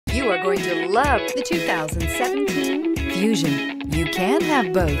You are going to love the 2017 Fusion. You can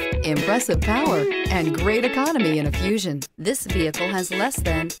have both impressive power and great economy in a Fusion. This vehicle has less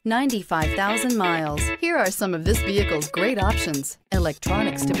than 95,000 miles. Here are some of this vehicle's great options: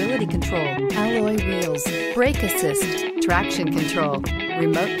 electronic stability control, alloy wheels, brake assist, traction control,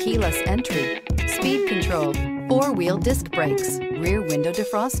 remote keyless entry, speed control, four-wheel disc brakes, rear window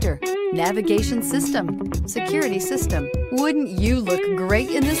defroster, navigation system, security system. Wouldn't you look great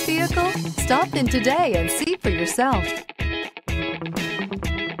in this vehicle? Stop in today and see for yourself.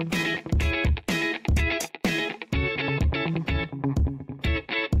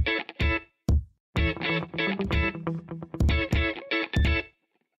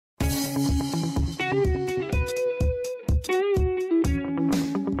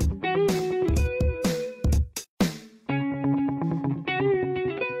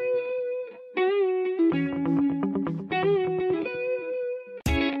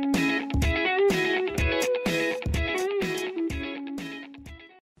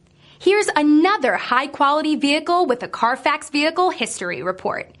 Here's another high-quality vehicle with a Carfax Vehicle History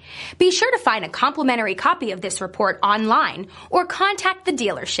Report. Be sure to find a complimentary copy of this report online or contact the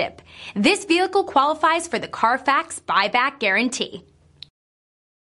dealership. This vehicle qualifies for the Carfax Buyback Guarantee.